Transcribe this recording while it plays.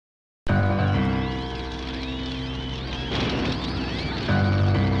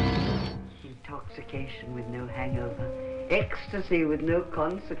intoxication with no hangover, ecstasy with no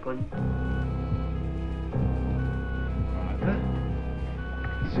consequence. Right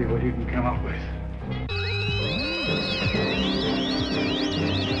then. See what you can come up with.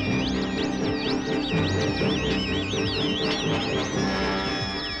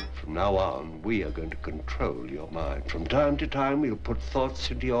 From now on, we are going to control your mind. From time to time, we'll put thoughts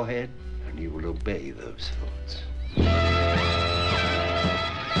into your head, and you will obey those thoughts.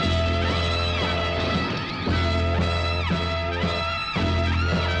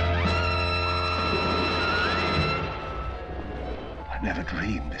 I never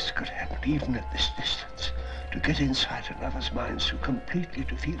dreamed this could happen, even at this distance. To get inside another's mind so completely,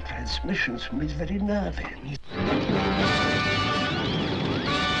 to feel transmissions from his very nerve ends.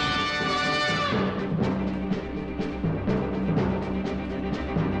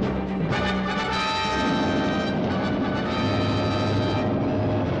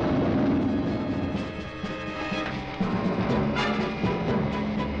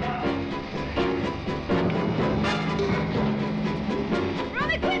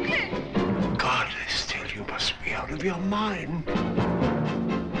 Of your mind.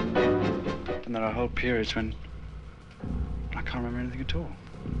 And there are whole periods when I can't remember anything at all.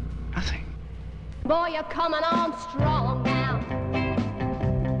 Nothing. Boy, you're coming on strong now.